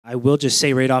I will just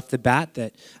say right off the bat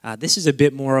that this is a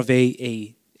bit more of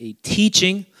a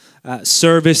teaching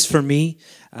service for me,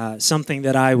 something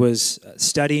that I was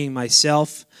studying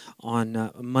myself on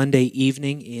a Monday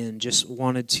evening and just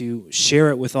wanted to share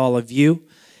it with all of you,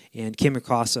 and came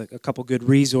across a couple good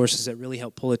resources that really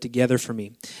helped pull it together for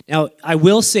me. Now, I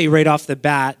will say right off the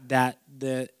bat that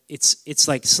it's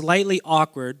like slightly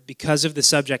awkward because of the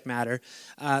subject matter.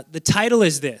 The title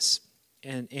is this,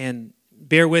 and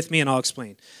bear with me and I'll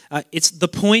explain. It's the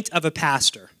point of a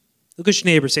pastor. Look at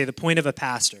your neighbor, say the point of a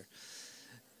pastor.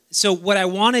 So what I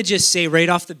want to just say right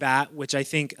off the bat, which I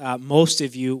think most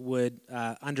of you would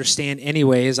understand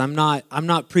anyway, is I'm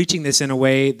not preaching this in a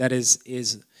way that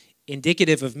is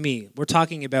indicative of me. We're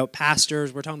talking about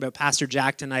pastors. We're talking about Pastor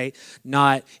Jack tonight,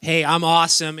 not, hey, I'm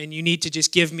awesome and you need to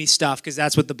just give me stuff because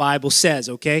that's what the Bible says,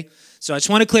 okay? So I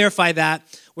just want to clarify that.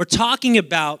 We're talking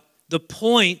about the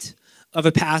point of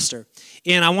a pastor.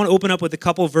 And I want to open up with a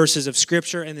couple verses of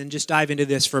Scripture and then just dive into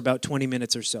this for about 20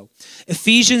 minutes or so.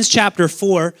 Ephesians chapter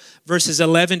 4, verses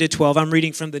 11 to 12. I'm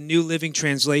reading from the New Living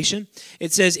Translation.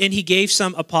 It says, "And he gave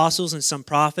some apostles and some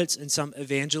prophets and some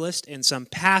evangelists and some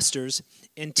pastors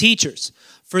and teachers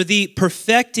for the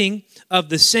perfecting of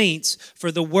the saints, for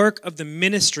the work of the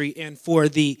ministry, and for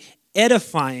the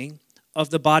edifying of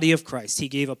the body of Christ." He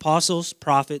gave apostles,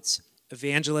 prophets,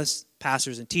 evangelists,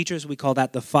 pastors, and teachers. We call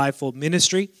that the fivefold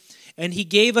ministry. And he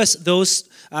gave us those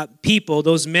people,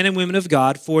 those men and women of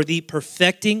God, for the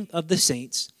perfecting of the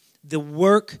saints, the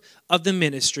work of the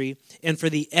ministry, and for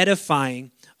the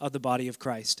edifying of the body of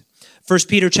Christ. 1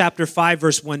 Peter chapter 5,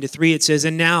 verse 1 to 3, it says,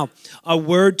 "And now a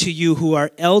word to you who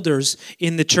are elders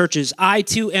in the churches. I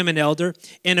too am an elder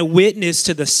and a witness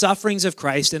to the sufferings of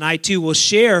Christ, and I too will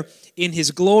share in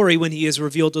his glory when he is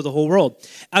revealed to the whole world.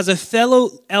 As a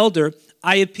fellow elder,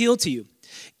 I appeal to you.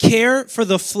 Care for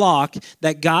the flock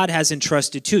that God has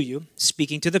entrusted to you,"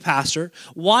 speaking to the pastor.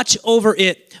 "Watch over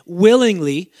it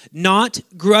willingly, not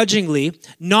grudgingly,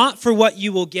 not for what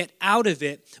you will get out of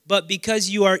it, but because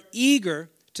you are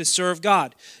eager to serve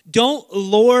God. Don't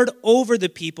lord over the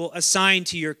people assigned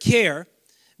to your care,"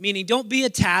 meaning don't be a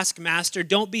taskmaster.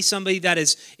 Don't be somebody that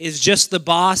is just the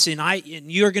boss and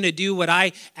you're going to do what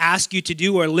I ask you to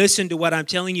do or listen to what I'm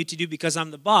telling you to do because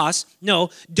I'm the boss. No,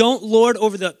 don't lord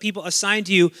over the people assigned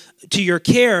to you to your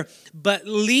care, but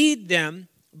lead them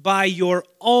by your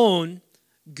own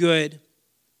good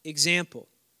example.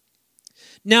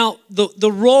 Now,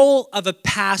 the role of a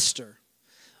pastor,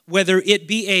 whether it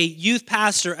be a youth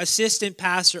pastor, assistant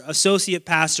pastor, associate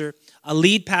pastor, a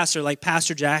lead pastor like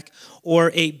Pastor Jack,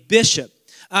 or a bishop,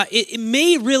 it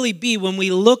may really be, when we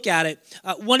look at it,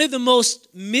 one of the most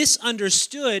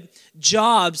misunderstood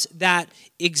jobs that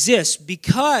exists,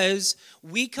 because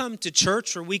we come to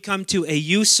church or we come to a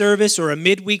youth service or a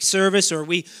midweek service or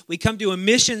we come to a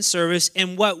mission service,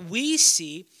 and what we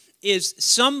see is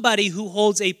somebody who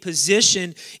holds a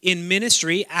position in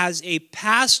ministry as a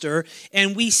pastor,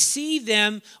 and we see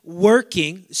them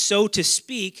working, so to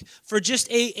speak, for just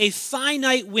a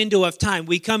finite window of time.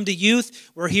 We come to youth,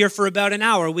 we're here for about an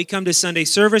hour. We come to Sunday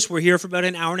service, we're here for about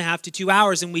an hour and a half to 2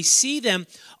 hours, and we see them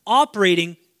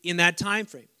operating in that time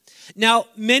frame. Now,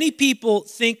 many people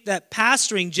think that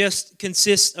pastoring just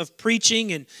consists of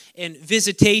preaching and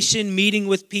visitation, meeting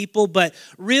with people, but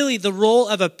really the role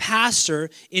of a pastor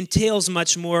entails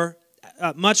much more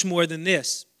than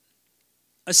this.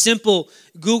 A simple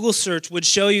Google search would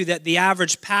show you that the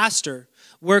average pastor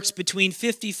works between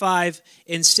 55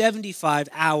 and 75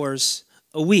 hours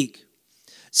a week.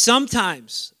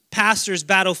 Sometimes pastors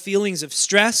battle feelings of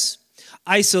stress,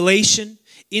 isolation,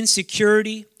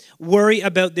 insecurity, worry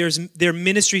about their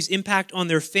ministry's impact on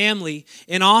their family,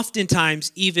 and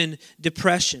oftentimes even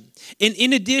depression. And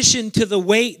in addition to the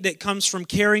weight that comes from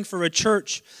caring for a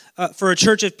church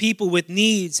of people with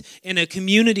needs and a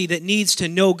community that needs to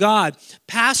know God,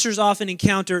 pastors often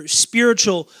encounter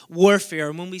spiritual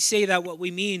warfare. And when we say that, what we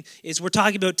mean is we're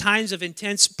talking about times of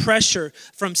intense pressure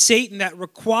from Satan that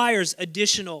requires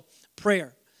additional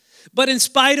prayer. But in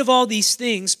spite of all these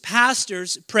things,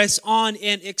 pastors press on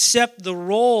and accept the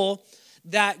role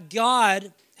that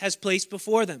God has placed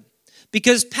before them.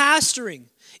 Because pastoring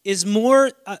is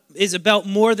about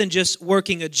more than just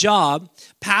working a job.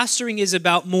 Pastoring is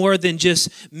about more than just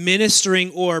ministering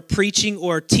or preaching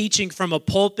or teaching from a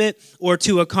pulpit or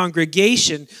to a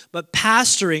congregation. But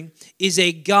pastoring is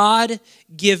a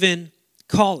God-given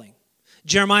calling.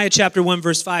 Jeremiah chapter 1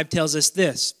 verse 5 tells us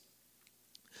this.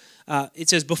 It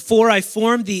says, "Before I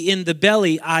formed thee in the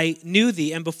belly, I knew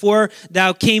thee, and before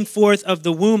thou came forth of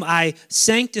the womb, I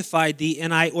sanctified thee,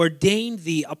 and I ordained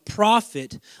thee a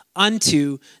prophet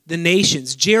unto the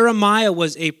nations. Jeremiah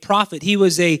was a prophet. He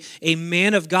was a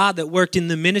man of God that worked in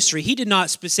the ministry. He did not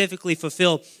specifically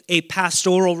fulfill a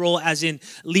pastoral role as in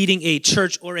leading a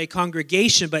church or a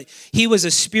congregation, but he was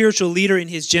a spiritual leader in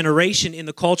his generation, in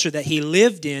the culture that he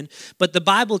lived in. But the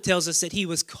Bible tells us that he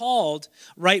was called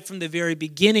right from the very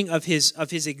beginning of his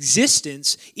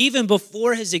existence, even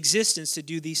before his existence, to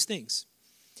do these things.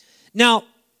 Now,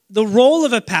 the role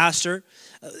of a pastor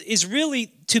is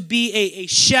really to be a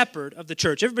shepherd of the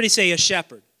church. Everybody say a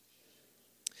shepherd.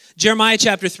 Jeremiah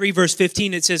chapter 3, verse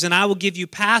 15, it says, "And I will give you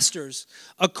pastors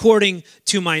according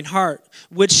to mine heart,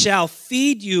 which shall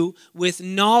feed you with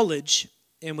knowledge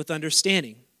and with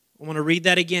understanding." I want to read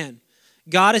that again.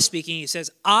 God is speaking. He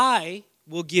says, "I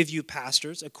will give you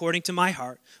pastors according to my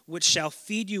heart, which shall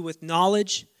feed you with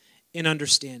knowledge and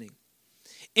understanding."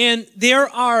 And there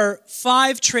are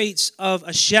 5 traits of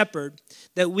a shepherd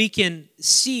that we can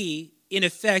see in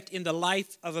effect in the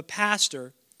life of a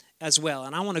pastor as well.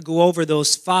 And I want to go over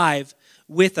those 5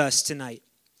 with us tonight.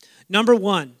 Number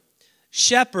 1,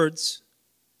 shepherds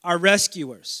are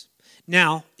rescuers.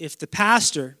 Now, if the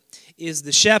pastor is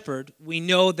the shepherd, we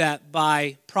know that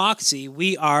by proxy,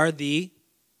 we are the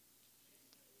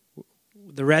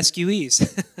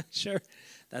rescuees. Sure,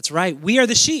 that's right. We are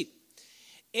the sheep.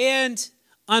 And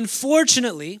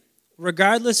unfortunately,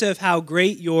 regardless of how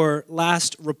great your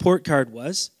last report card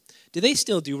was, do they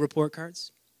still do report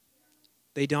cards?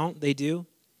 They don't? They do?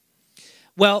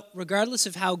 Well, regardless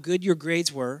of how good your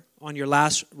grades were on your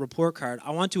last report card,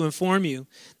 I want to inform you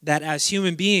that as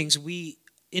human beings, we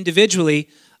individually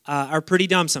are pretty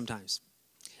dumb sometimes.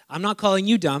 I'm not calling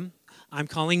you dumb. I'm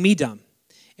calling me dumb.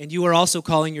 And you are also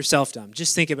calling yourself dumb.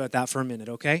 Just think about that for a minute,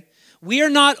 okay? We are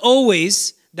not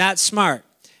always that smart.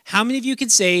 How many of you can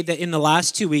say that in the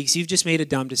last 2 weeks you've just made a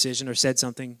dumb decision or said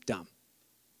something dumb?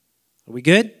 Are we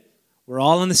good? We're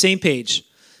all on the same page.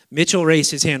 Mitchell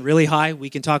raised his hand really high. We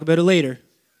can talk about it later.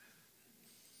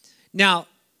 Now,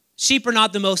 sheep are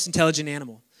not the most intelligent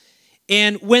animal.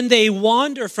 And when they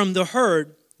wander from the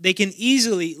herd, they can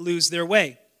easily lose their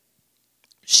way.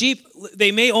 Sheep,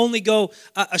 they may only go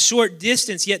a short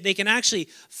distance, yet they can actually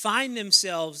find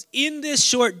themselves in this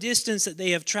short distance that they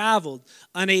have traveled,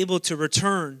 unable to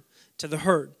return to the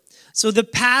herd. So the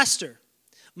pastor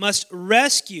must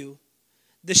rescue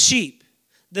the sheep.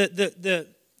 The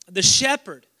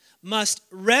shepherd must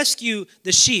rescue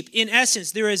the sheep. In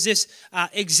essence, there is this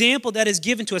example that is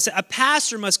given to us. A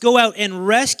pastor must go out and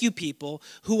rescue people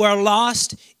who are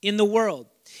lost in the world.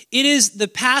 It is the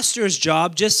pastor's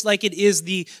job, just like it is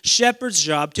the shepherd's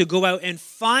job, to go out and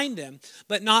find them,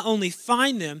 but not only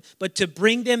find them, but to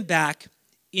bring them back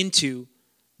into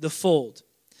the fold.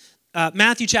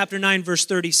 Matthew chapter 9, verse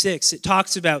 36, it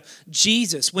talks about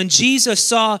Jesus. When Jesus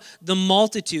saw the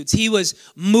multitudes, he was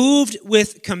moved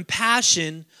with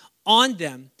compassion on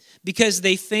them because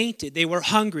they fainted, they were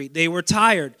hungry, they were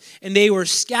tired, and they were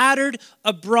scattered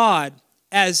abroad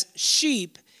as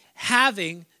sheep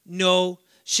having no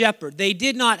shepherd. They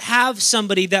did not have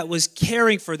somebody that was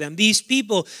caring for them. These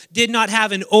people did not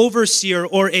have an overseer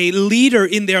or a leader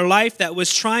in their life that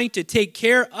was trying to take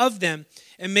care of them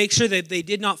and make sure that they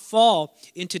did not fall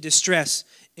into distress,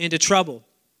 into trouble.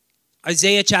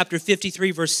 Isaiah chapter 53,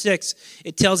 verse 6,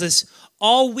 it tells us,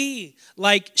 "All we,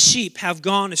 like sheep, have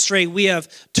gone astray. We have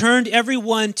turned every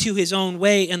one to his own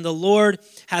way, and the Lord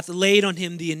hath laid on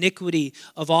him the iniquity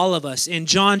of all of us." In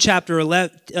John chapter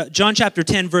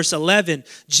 10, verse 11,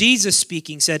 Jesus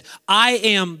speaking said, "I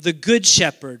am the good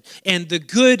shepherd, and the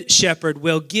good shepherd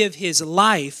will give his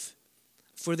life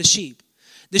for the sheep."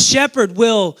 The shepherd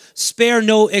will spare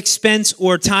no expense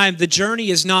or time. The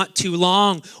journey is not too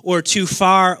long or too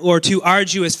far or too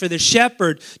arduous for the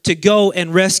shepherd to go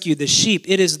and rescue the sheep.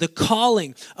 It is the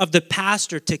calling of the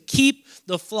pastor to keep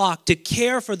the flock, to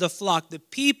care for the flock, the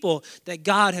people that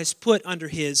God has put under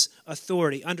his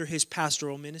authority, under his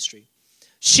pastoral ministry.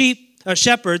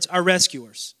 Shepherds are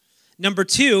rescuers. Number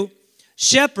 2,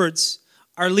 shepherds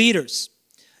are leaders.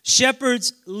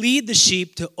 Shepherds lead the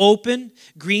sheep to open,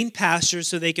 green pastures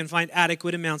so they can find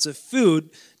adequate amounts of food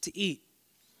to eat.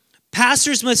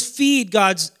 Pastors must feed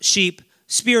God's sheep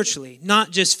spiritually,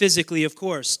 not just physically, of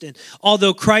course. And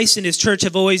although Christ and his church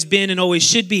have always been and always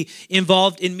should be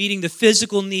involved in meeting the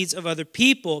physical needs of other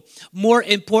people, more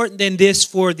important than this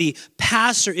for the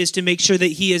pastor is to make sure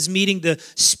that he is meeting the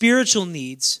spiritual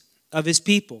needs of his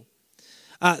people.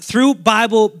 Through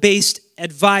Bible-based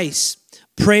advice,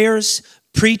 prayers,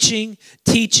 preaching,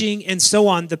 teaching, and so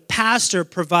on, the pastor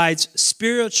provides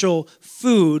spiritual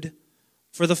food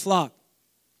for the flock.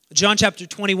 John chapter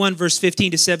 21, verse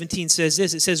 15 to 17 says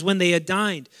this. It says, "When they had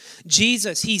dined,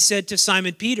 Jesus, he said to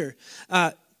Simon Peter,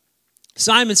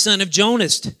 Simon, son of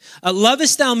Jonas,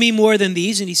 lovest thou me more than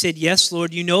these? And he said, Yes,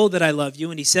 Lord, you know that I love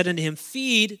you. And he said unto him,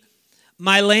 Feed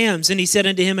my lambs. And he said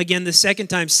unto him again the second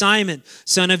time, Simon,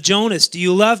 son of Jonas, do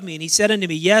you love me? And he said unto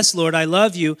me, Yes, Lord, I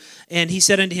love you. And he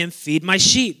said unto him, Feed my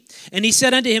sheep. And he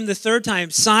said unto him the third time,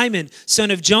 Simon,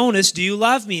 son of Jonas, do you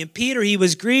love me? And Peter, he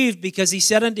was grieved because he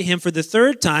said unto him for the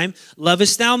third time,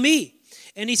 Lovest thou me?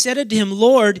 And he said unto him,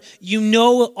 Lord, you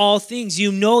know all things.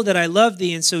 You know that I love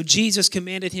thee. And so Jesus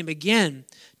commanded him again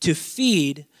to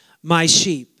feed my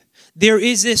sheep. There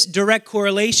is this direct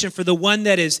correlation for the one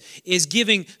that is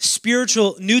giving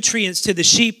spiritual nutrients to the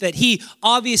sheep, that he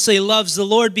obviously loves the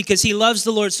Lord because he loves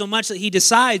the Lord so much that he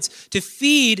decides to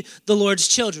feed the Lord's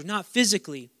children, not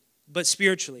physically, but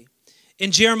spiritually.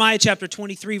 In Jeremiah chapter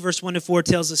 23, verse 1 to 4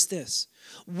 tells us this.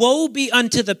 Woe be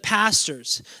unto the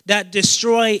pastors that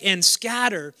destroy and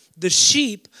scatter the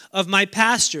sheep of my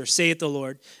pasture, saith the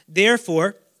Lord.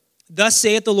 Therefore, thus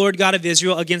saith the Lord God of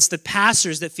Israel against the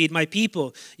pastors that feed my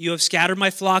people. You have scattered my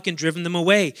flock and driven them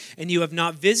away, and you have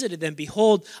not visited them.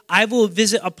 Behold, I will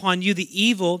visit upon you the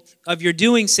evil of your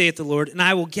doing, saith the Lord, and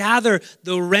I will gather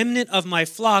the remnant of my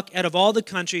flock out of all the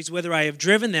countries whither I have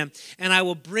driven them, and I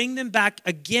will bring them back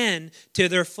again to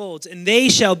their folds, and they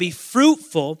shall be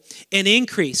fruitful and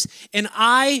increase. And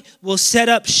I will set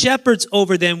up shepherds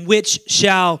over them, which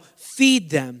shall feed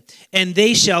them, and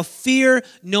they shall fear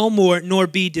no more, nor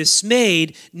be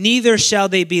dismayed, neither shall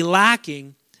they be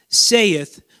lacking,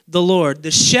 saith the Lord.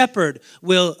 The shepherd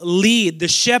will lead, the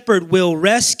shepherd will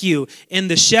rescue,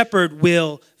 and the shepherd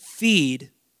will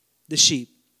feed the sheep.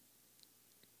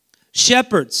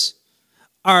 Shepherds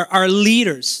are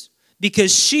leaders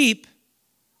because sheep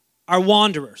are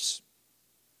wanderers.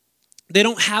 They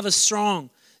don't have a strong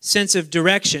sense of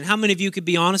direction. How many of you could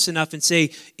be honest enough and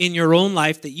say in your own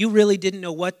life that you really didn't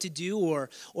know what to do or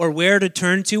where to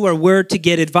turn to or where to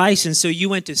get advice, and so you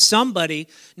went to somebody,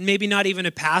 maybe not even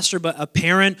a pastor, but a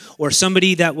parent or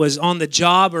somebody that was on the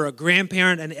job or a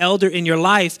grandparent, an elder in your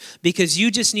life, because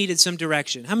you just needed some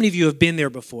direction? How many of you have been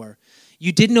there before?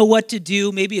 You didn't know what to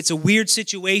do. Maybe it's a weird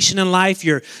situation in life.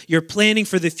 You're planning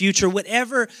for the future,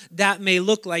 whatever that may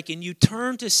look like. And you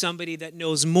turn to somebody that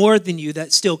knows more than you,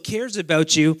 that still cares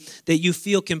about you, that you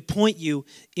feel can point you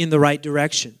in the right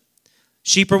direction.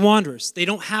 Sheep are wanderers. They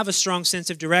don't have a strong sense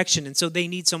of direction, and so they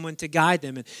need someone to guide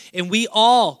them. And we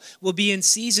all will be in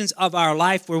seasons of our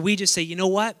life where we just say, you know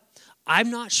what?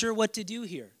 I'm not sure what to do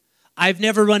here. I've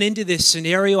never run into this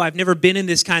scenario. I've never been in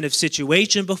this kind of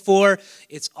situation before.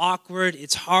 It's awkward.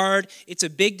 It's hard. It's a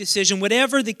big decision,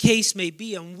 whatever the case may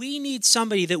be. And we need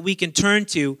somebody that we can turn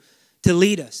to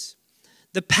lead us.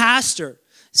 The pastor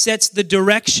sets the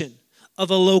direction of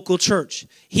a local church.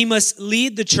 He must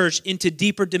lead the church into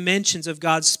deeper dimensions of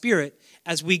God's Spirit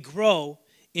as we grow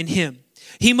in Him.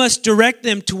 He must direct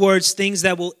them towards things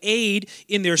that will aid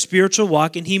in their spiritual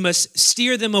walk, and he must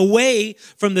steer them away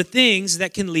from the things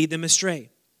that can lead them astray.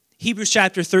 Hebrews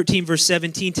chapter 13, verse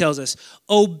 17 tells us,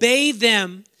 obey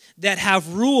them that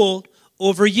have rule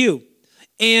over you,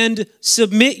 and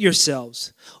submit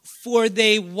yourselves, for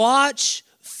they watch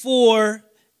for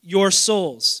your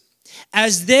souls,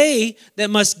 as they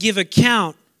that must give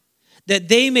account, that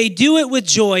they may do it with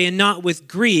joy and not with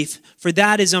grief, for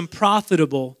that is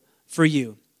unprofitable for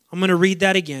you. I'm going to read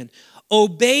that again.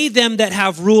 Obey them that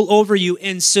have rule over you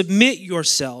and submit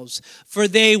yourselves, for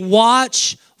they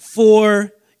watch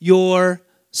for your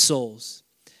souls.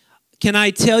 Can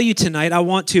I tell you tonight, I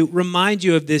want to remind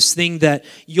you of this thing, that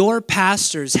your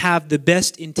pastors have the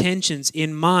best intentions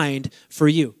in mind for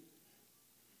you.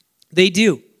 They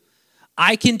do.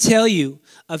 I can tell you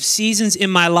of seasons in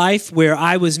my life where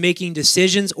I was making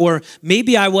decisions, or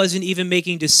maybe I wasn't even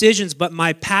making decisions, but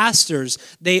my pastors,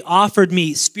 they offered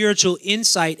me spiritual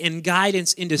insight and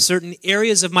guidance into certain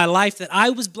areas of my life that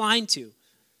I was blind to.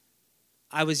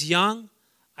 I was young.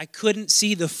 I couldn't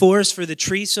see the forest for the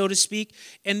trees, so to speak.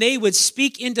 And they would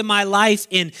speak into my life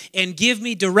and give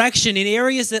me direction in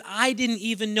areas that I didn't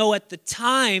even know at the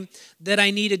time that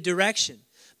I needed direction.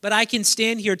 But I can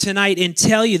stand here tonight and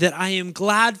tell you that I am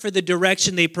glad for the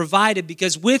direction they provided,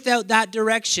 because without that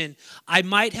direction, I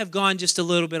might have gone just a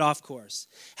little bit off course.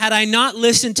 Had I not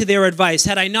listened to their advice,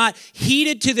 had I not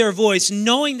heeded to their voice,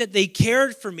 knowing that they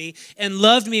cared for me and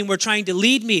loved me and were trying to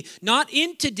lead me, not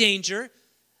into danger,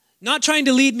 not trying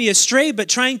to lead me astray, but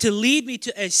trying to lead me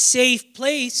to a safe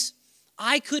place,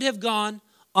 I could have gone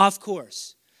off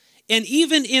course. And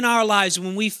even in our lives,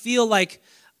 when we feel like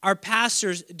our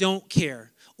pastors don't care,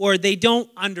 or they don't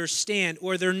understand,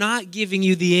 or they're not giving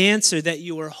you the answer that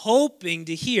you were hoping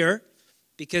to hear,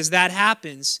 because that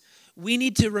happens, we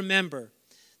need to remember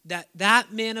that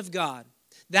that man of God,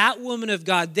 that woman of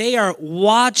God, they are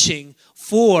watching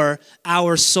for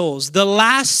our souls. The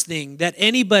last thing that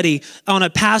anybody on a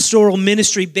pastoral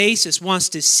ministry basis wants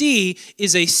to see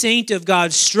is a saint of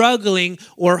God struggling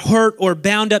or hurt or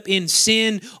bound up in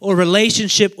sin or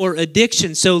relationship or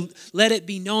addiction. So let it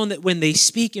be known that when they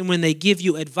speak and when they give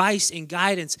you advice and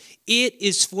guidance, it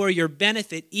is for your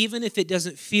benefit, even if it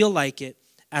doesn't feel like it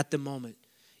at the moment.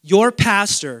 Your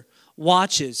pastor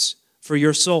watches for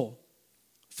your soul.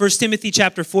 1 Timothy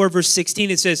chapter 4, verse 16,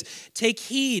 it says, "Take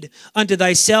heed unto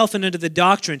thyself and unto the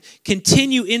doctrine.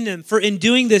 Continue in them, for in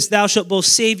doing this thou shalt both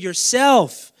save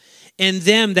yourself and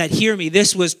them that hear me."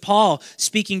 This was Paul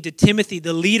speaking to Timothy,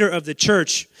 the leader of the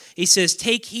church. He says,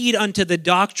 take heed unto the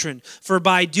doctrine, for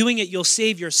by doing it you'll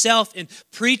save yourself, and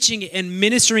preaching it and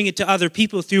ministering it to other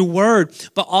people through word,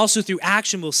 but also through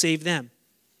action will save them.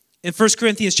 In 1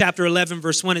 Corinthians chapter 11,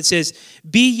 verse 1, it says,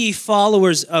 "Be ye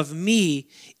followers of me,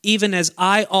 even as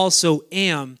I also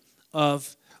am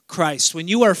of Christ." When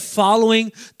you are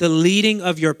following the leading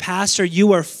of your pastor,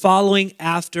 you are following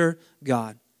after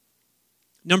God.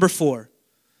 Number 4,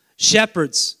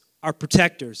 shepherds are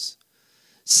protectors.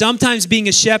 Sometimes being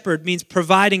a shepherd means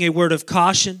providing a word of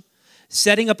caution,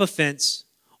 setting up a fence,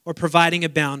 or providing a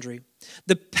boundary.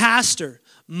 The pastor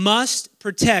must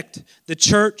protect the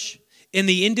church and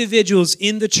the individuals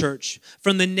in the church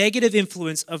from the negative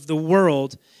influence of the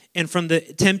world and from the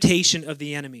temptation of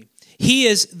the enemy. He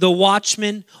is the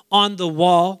watchman on the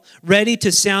wall, ready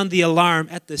to sound the alarm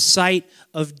at the sight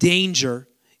of danger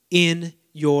in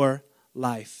your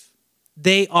life.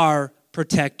 They are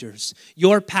protectors.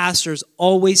 Your pastors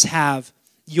always have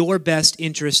your best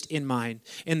interest in mind.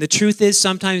 And the truth is,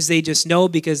 sometimes they just know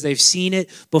because they've seen it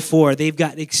before. They've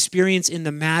got experience in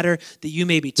the matter that you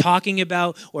may be talking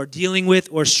about or dealing with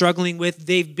or struggling with.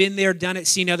 They've been there, done it,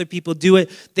 seen other people do it.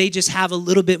 They just have a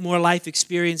little bit more life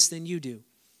experience than you do.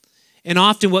 And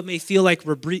often what may feel like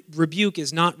rebuke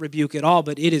is not rebuke at all,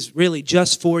 but it is really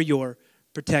just for your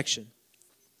protection.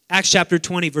 Acts chapter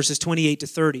 20, verses 28 to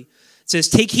 30. It says,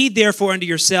 "Take heed therefore unto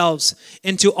yourselves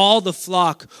and to all the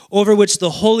flock over which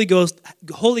the Holy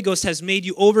Ghost has made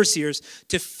you overseers,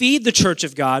 to feed the church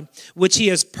of God, which he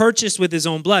has purchased with his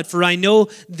own blood. For I know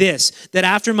this, that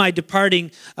after my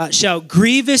departing shall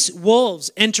grievous wolves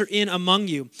enter in among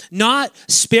you, not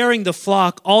sparing the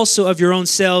flock also of your own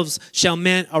selves shall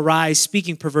men arise,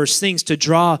 speaking perverse things to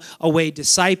draw away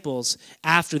disciples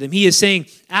after them." He is saying,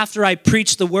 after I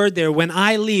preach the word there, when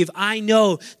I leave, I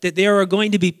know that there are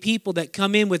going to be people that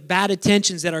come in with bad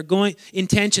intentions that are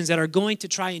going to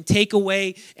try and take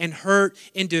away and hurt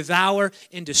and devour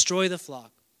and destroy the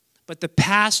flock. But the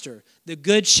pastor, the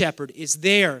good shepherd, is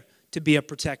there to be a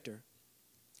protector.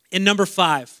 And number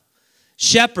 5,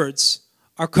 shepherds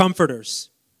are comforters.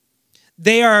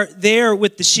 They are there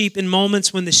with the sheep in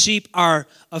moments when the sheep are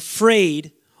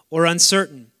afraid or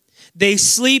uncertain. They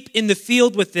sleep in the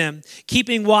field with them,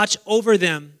 keeping watch over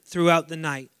them throughout the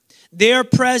night. Their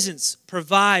presence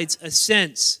provides a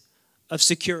sense of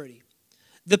security.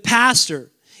 The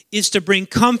pastor is to bring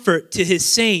comfort to his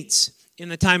saints in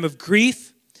the time of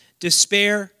grief,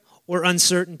 despair, or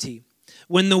uncertainty.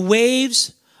 When the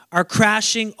waves are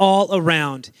crashing all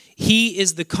around, he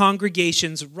is the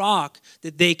congregation's rock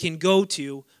that they can go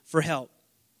to for help.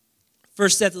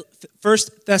 1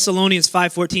 Thessalonians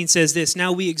 5:14 says this,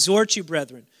 "Now we exhort you,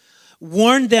 brethren,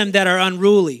 warn them that are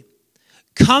unruly,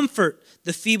 comfort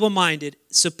the feeble-minded,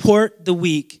 support the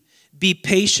weak, be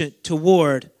patient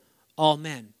toward all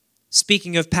men."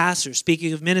 Speaking of pastors,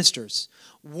 speaking of ministers,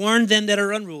 warn them that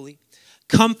are unruly,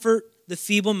 comfort the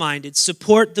feeble-minded,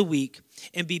 support the weak,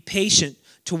 and be patient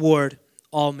toward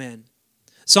all men.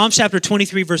 Psalm chapter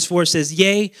 23 verse 4 says,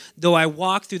 "Yea, though I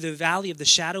walk through the valley of the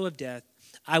shadow of death,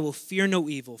 I will fear no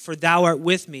evil, for thou art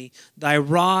with me, thy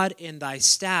rod and thy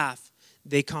staff,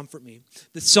 they comfort me."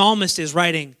 The psalmist is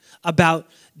writing about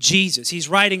Jesus. He's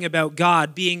writing about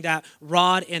God being that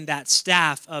rod and that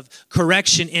staff of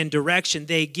correction and direction.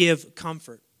 They give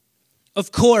comfort.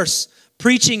 Of course,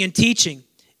 preaching and teaching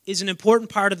is an important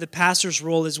part of the pastor's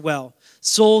role as well.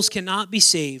 Souls cannot be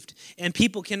saved, and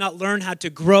people cannot learn how to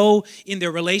grow in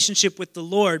their relationship with the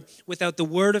Lord without the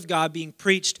word of God being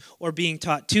preached or being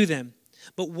taught to them.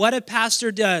 But what a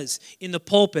pastor does in the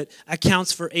pulpit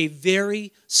accounts for a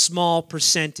very small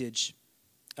percentage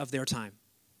of their time.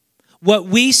 What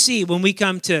we see when we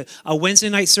come to a Wednesday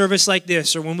night service like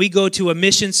this, or when we go to a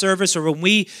mission service, or when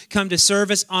we come to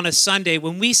service on a Sunday,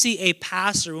 when we see a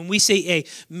pastor, when we see a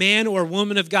man or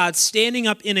woman of God standing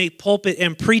up in a pulpit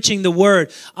and preaching the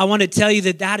word, I want to tell you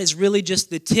that that is really just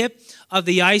the tip of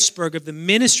the iceberg of the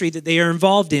ministry that they are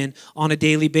involved in on a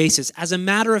daily basis. As a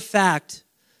matter of fact,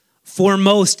 for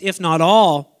most, if not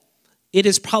all, it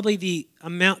is probably the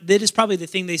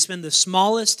thing they spend the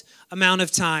smallest amount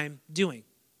of time doing,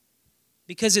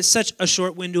 because it's such a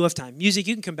short window of time. Music,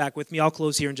 you can come back with me. I'll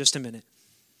close here in just a minute.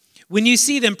 When you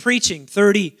see them preaching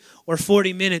 30 or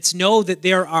 40 minutes, know that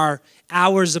there are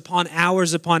hours upon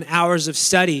hours upon hours of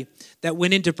study that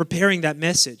went into preparing that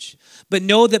message. But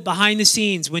know that behind the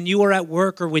scenes, when you were at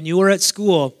work or when you were at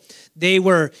school, they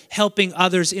were helping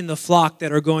others in the flock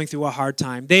that are going through a hard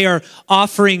time. They are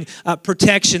offering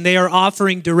protection. They are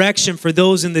offering direction for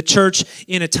those in the church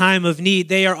in a time of need.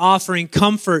 They are offering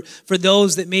comfort for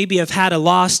those that maybe have had a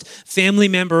lost family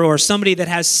member or somebody that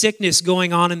has sickness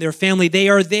going on in their family. They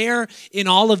are there in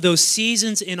all of those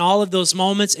seasons, in all of those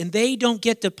moments, and they don't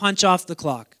get to punch off the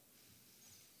clock.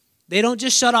 They don't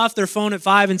just shut off their phone at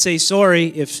 5 and say, sorry,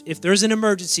 if there's an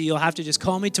emergency, you'll have to just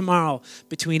call me tomorrow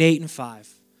between 8 and 5.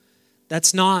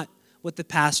 That's not what the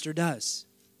pastor does.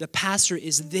 The pastor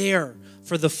is there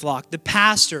for the flock. The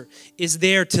pastor is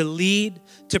there to lead,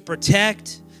 to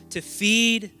protect, to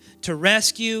feed, to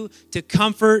rescue, to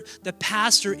comfort. The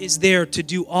pastor is there to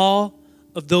do all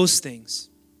of those things.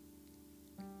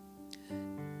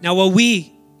 Now, while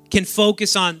we can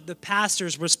focus on the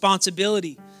pastor's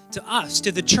responsibility to us,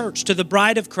 to the church, to the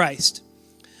bride of Christ,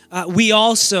 we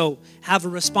also have a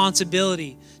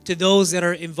responsibility to those that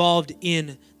are involved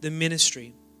in the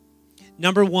ministry.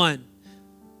 Number one,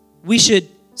 we should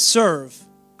serve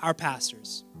our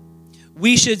pastors.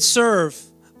 We should serve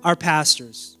our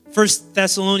pastors. 1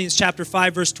 Thessalonians chapter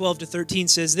 5, verse 12 to 13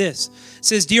 says this. It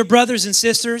says, "Dear brothers and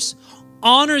sisters,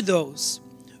 honor those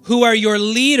who are your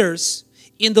leaders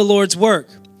in the Lord's work.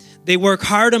 They work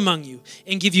hard among you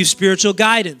and give you spiritual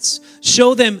guidance.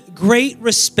 Show them great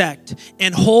respect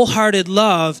and wholehearted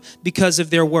love because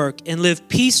of their work, and live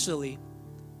peacefully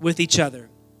with each other."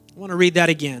 I want to read that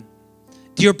again.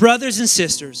 "Dear brothers and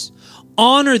sisters,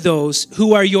 honor those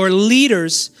who are your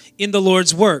leaders in the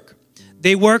Lord's work.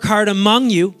 They work hard among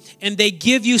you and they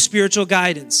give you spiritual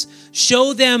guidance.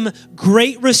 Show them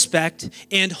great respect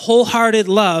and wholehearted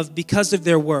love because of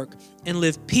their work, and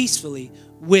live peacefully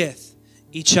with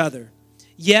each other."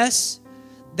 Yes,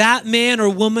 that man or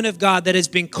woman of God that has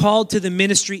been called to the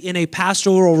ministry in a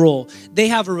pastoral role, they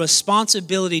have a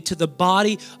responsibility to the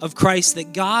body of Christ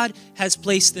that God has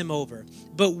placed them over.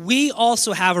 But we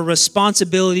also have a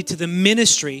responsibility to the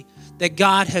ministry that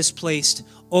God has placed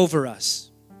over us.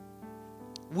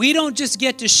 We don't just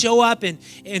get to show up and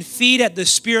feed at the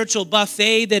spiritual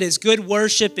buffet that is good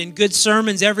worship and good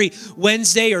sermons every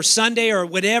Wednesday or Sunday or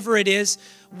whatever it is.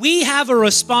 We have a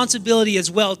responsibility as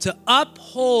well to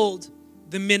uphold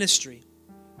the ministry.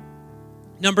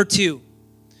 Number two,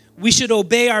 we should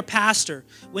obey our pastor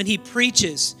when he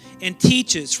preaches and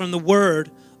teaches from the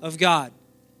Word of God.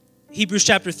 Hebrews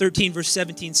chapter 13, verse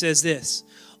 17 says this,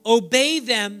 "Obey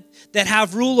them that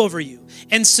have rule over you,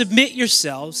 and submit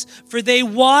yourselves, for they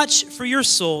watch for your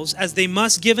souls as they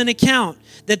must give an account,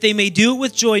 that they may do it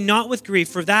with joy, not with grief,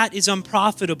 for that is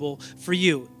unprofitable for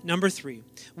you." Number three,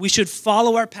 we should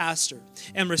follow our pastor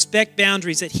and respect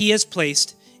boundaries that he has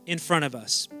placed in front of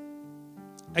us.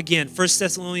 Again, 1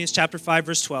 Thessalonians chapter 5,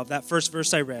 verse 12, that first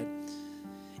verse I read.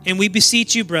 "And we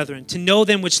beseech you, brethren, to know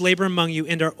them which labor among you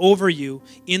and are over you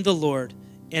in the Lord,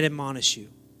 and admonish you."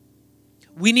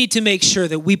 We need to make sure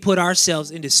that we put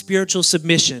ourselves into spiritual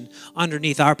submission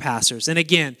underneath our pastors. And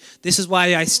again, this is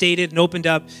why I stated and opened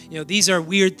up, these are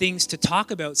weird things to talk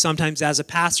about sometimes as a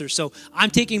pastor. So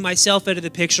I'm taking myself out of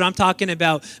the picture. I'm talking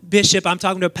about Bishop. I'm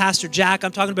talking about Pastor Jack.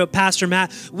 I'm talking about Pastor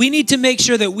Matt. We need to make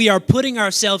sure that we are putting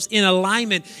ourselves in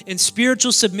alignment in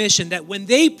spiritual submission, that when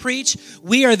they preach,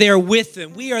 we are there with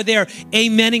them. We are there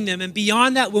amening them. And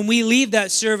beyond that, when we leave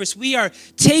that service, we are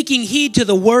taking heed to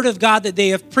the Word of God that they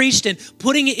have preached and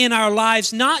putting it in our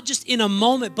lives, not just in a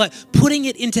moment, but putting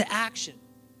it into action.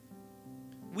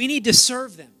 We need to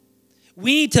serve them.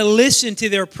 We need to listen to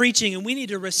their preaching, and we need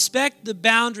to respect the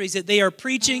boundaries that they are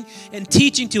preaching and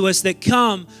teaching to us that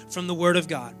come from the Word of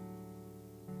God.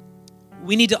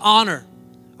 We need to honor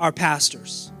our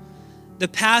pastors. The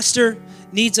pastor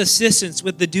needs assistance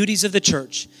with the duties of the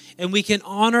church, and we can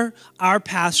honor our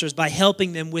pastors by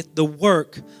helping them with the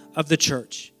work of the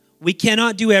church. We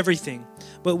cannot do everything,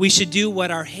 but we should do what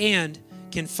our hand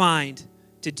can find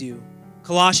to do.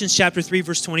 Colossians chapter 3,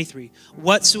 verse 23.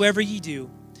 "Whatsoever ye do,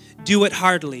 do it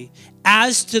heartily,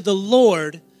 as to the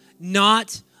Lord,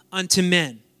 not unto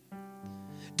men."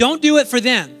 Don't do it for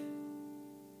them.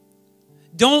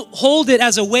 Don't hold it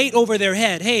as a weight over their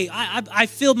head. Hey, I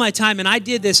filled my time and I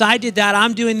did this, I did that,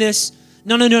 I'm doing this.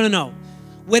 No.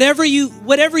 Whatever you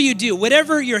do,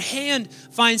 whatever your hand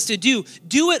finds to do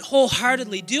it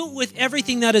wholeheartedly. Do it with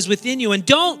everything that is within you. And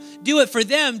don't do it for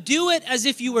them. Do it as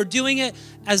if you were doing it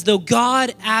as though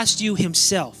God asked you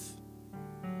himself.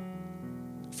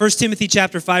 1 Timothy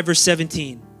chapter 5, verse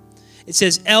 17. It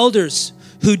says, elders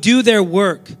who do their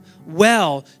work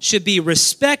well should be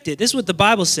respected. This is what the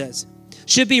Bible says.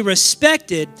 Should be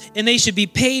respected, and they should be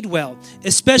paid well,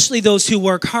 especially those who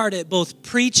work hard at both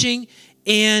preaching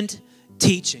and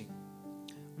teaching.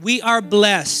 We are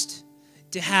blessed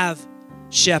to have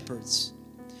shepherds.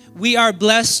 We are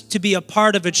blessed to be a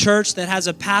part of a church that has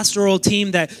a pastoral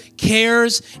team that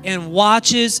cares and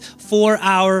watches for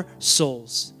our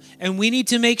souls. And we need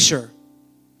to make sure,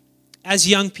 as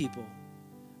young people,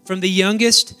 from the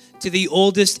youngest to the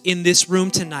oldest in this room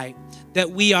tonight,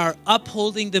 that we are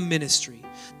upholding the ministry,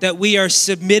 that we are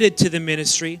submitted to the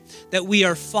ministry, that we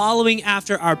are following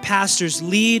after our pastor's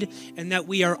lead, and that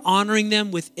we are honoring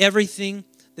them with everything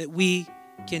that we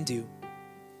can do.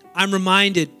 I'm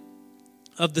reminded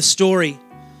of the story,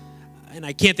 and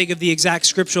I can't think of the exact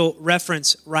scriptural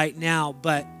reference right now,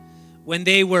 but when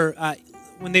they were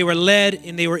led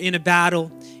and they were in a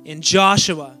battle, and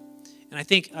Joshua, and I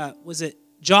think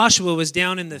Joshua was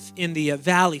down in the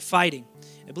valley fighting.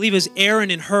 I believe it was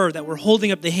Aaron and Hur that were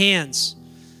holding up the hands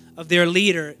of their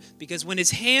leader, because when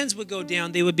his hands would go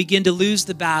down, they would begin to lose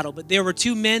the battle. But there were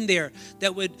two men there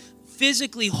that would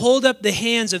physically hold up the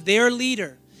hands of their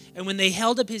leader, and when they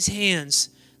held up his hands,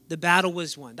 the battle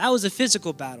was won. That was a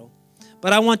physical battle.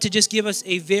 But I want to just give us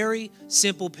a very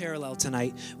simple parallel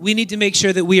tonight. We need to make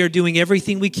sure that we are doing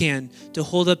everything we can to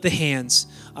hold up the hands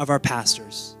of our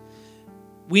pastors.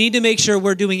 We need to make sure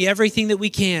we're doing everything that we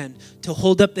can to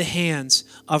hold up the hands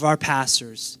of our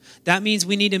pastors. That means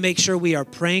we need to make sure we are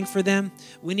praying for them.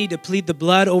 We need to plead the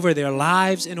blood over their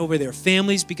lives and over their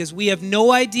families, because we have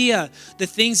no idea the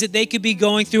things that they could be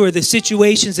going through or the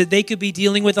situations that they could be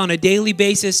dealing with on a daily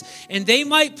basis. And they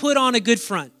might put on a good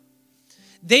front.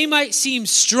 They might seem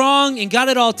strong and got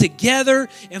it all together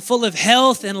and full of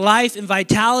health and life and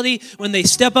vitality when they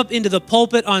step up into the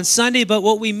pulpit on Sunday. But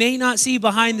what we may not see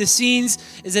behind the scenes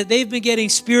is that they've been getting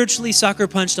spiritually sucker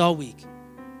punched all week.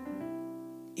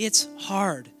 It's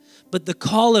hard, but the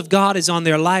call of God is on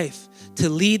their life to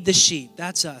lead the sheep.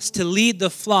 That's us. To lead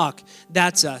the flock.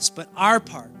 That's us. But our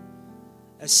part,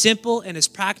 as simple and as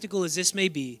practical as this may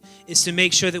be, is to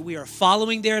make sure that we are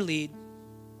following their lead,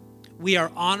 we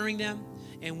are honoring them,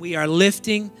 and we are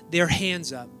lifting their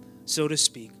hands up, so to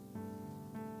speak.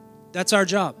 That's our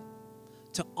job,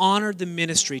 to honor the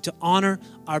ministry, to honor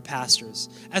our pastors.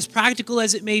 As practical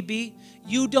as it may be,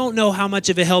 you don't know how much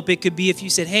of a help it could be if you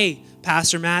said, hey,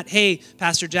 Pastor Matt, hey,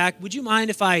 Pastor Jack, would you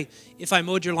mind if I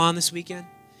mowed your lawn this weekend?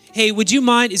 Hey, would you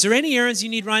mind, is there any errands you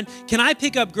need run? Can I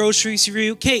pick up groceries for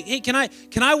you? Hey, can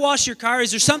I wash your car?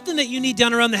 Is there something that you need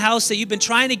done around the house that you've been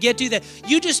trying to get to that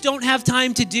you just don't have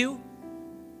time to do?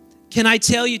 Can I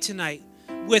tell you tonight,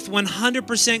 with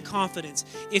 100% confidence,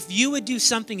 if you would do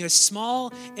something as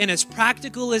small and as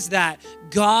practical as that,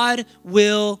 God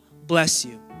will bless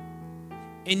you.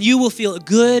 And you will feel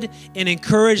good and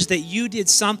encouraged that you did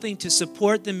something to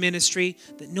support the ministry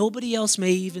that nobody else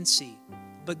may even see,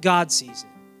 but God sees it.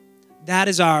 That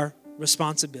is our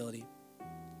responsibility.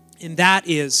 And that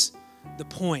is the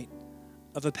point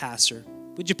of a pastor.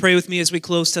 Would you pray with me as we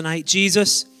close tonight?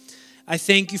 Jesus, I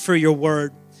thank you for your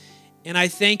word. And I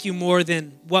thank you more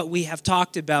than what we have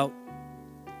talked about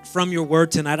from your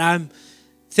word tonight. I'm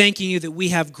thanking you that we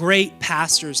have great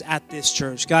pastors at this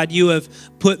church. God, you have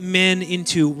put men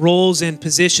into roles and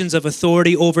positions of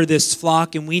authority over this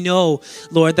flock. And we know,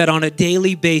 Lord, that on a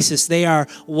daily basis, they are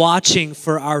watching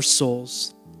for our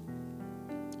souls.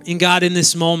 And God, in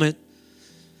this moment,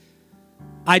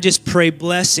 I just pray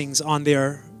blessings on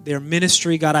their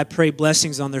ministry. God, I pray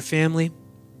blessings on their family.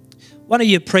 Why don't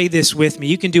you pray this with me?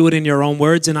 You can do it in your own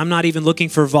words, and I'm not even looking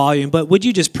for volume, but would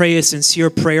you just pray a sincere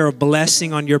prayer of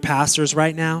blessing on your pastors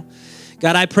right now?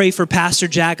 God, I pray for Pastor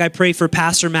Jack. I pray for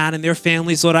Pastor Matt and their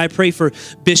families. Lord, I pray for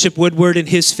Bishop Woodward and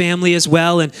his family as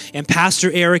well, and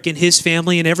Pastor Eric and his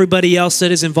family, and everybody else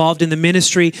that is involved in the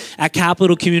ministry at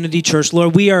Capital Community Church.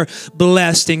 Lord, we are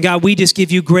blessed, and God, we just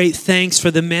give you great thanks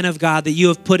for the men of God that you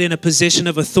have put in a position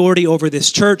of authority over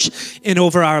this church and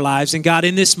over our lives. And God,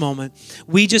 in this moment,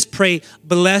 we just pray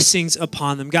blessings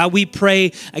upon them. God, we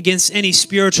pray against any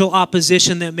spiritual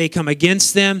opposition that may come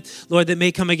against them, Lord, that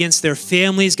may come against their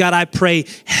families. God, I pray pray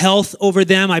health over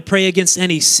them. I pray against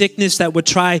any sickness that would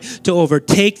try to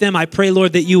overtake them. I pray,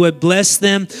 Lord, that you would bless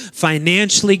them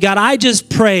financially. God, I just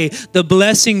pray the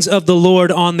blessings of the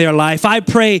Lord on their life. I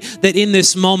pray that in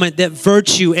this moment that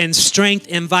virtue and strength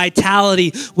and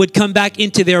vitality would come back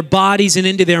into their bodies and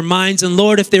into their minds. And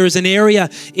Lord, if there is an area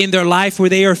in their life where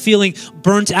they are feeling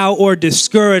burnt out or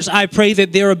discouraged, I pray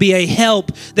that there will be a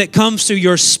help that comes through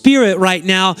your Spirit right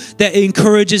now that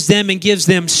encourages them and gives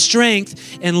them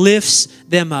strength and lifts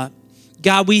them up.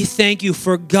 God, we thank you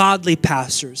for godly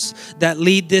pastors that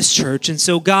lead this church. And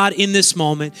so, God, in this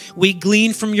moment, we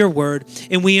glean from your word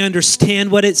and we understand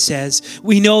what it says.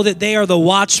 We know that they are the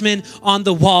watchmen on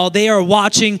the wall. They are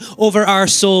watching over our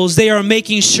souls. They are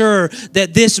making sure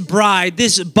that this bride,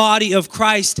 this body of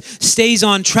Christ stays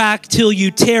on track till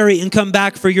you tarry and come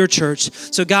back for your church.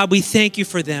 So, God, we thank you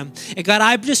for them. And God,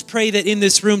 I just pray that in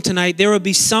this room tonight, there would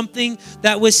be something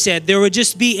that was said. There would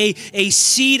just be a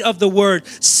seed of the word,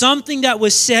 something that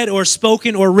was said or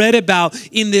spoken or read about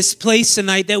in this place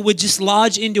tonight that would just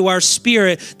lodge into our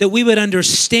spirit, that we would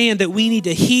understand that we need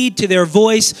to heed to their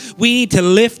voice. We need to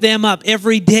lift them up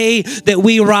every day that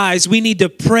we rise. We need to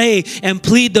pray and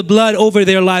plead the blood over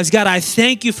their lives. God, I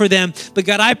thank you for them. But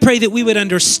God, I pray that we would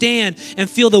understand and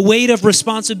feel the weight of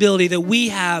responsibility that we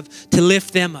have to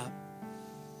lift them up.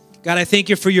 God, I thank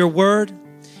you for your word,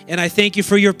 and I thank you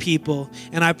for your people.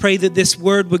 And I pray that this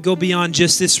word would go beyond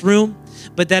just this room,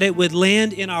 but that it would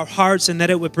land in our hearts and that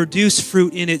it would produce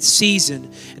fruit in its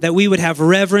season, that we would have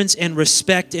reverence and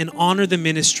respect and honor the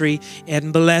ministry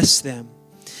and bless them.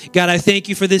 God, I thank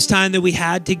you for this time that we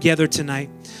had together tonight.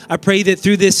 I pray that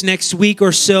through this next week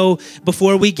or so,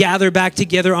 before we gather back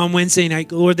together on Wednesday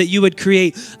night, Lord, that you would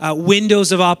create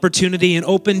windows of opportunity and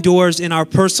open doors in our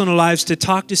personal lives to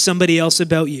talk to somebody else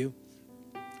about you.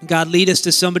 God, lead us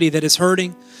to somebody that is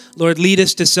hurting. Lord, lead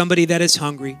us to somebody that is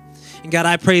hungry. And God,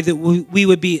 I pray that we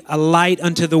would be a light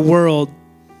unto the world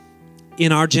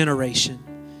in our generation.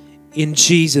 In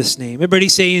Jesus' name. Everybody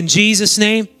say, in Jesus'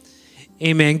 name.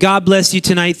 Amen. God bless you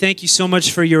tonight. Thank you so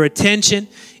much for your attention.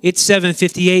 It's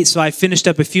 7:58, so I finished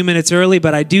up a few minutes early,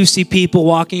 but I do see people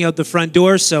walking out the front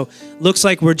door, so looks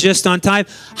like we're just on time.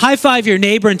 High five your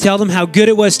neighbor and tell them how good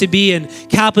it was to be in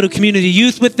Capital Community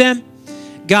Youth with them.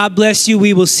 God bless you.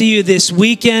 We will see you this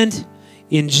weekend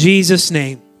in Jesus'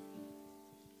 name.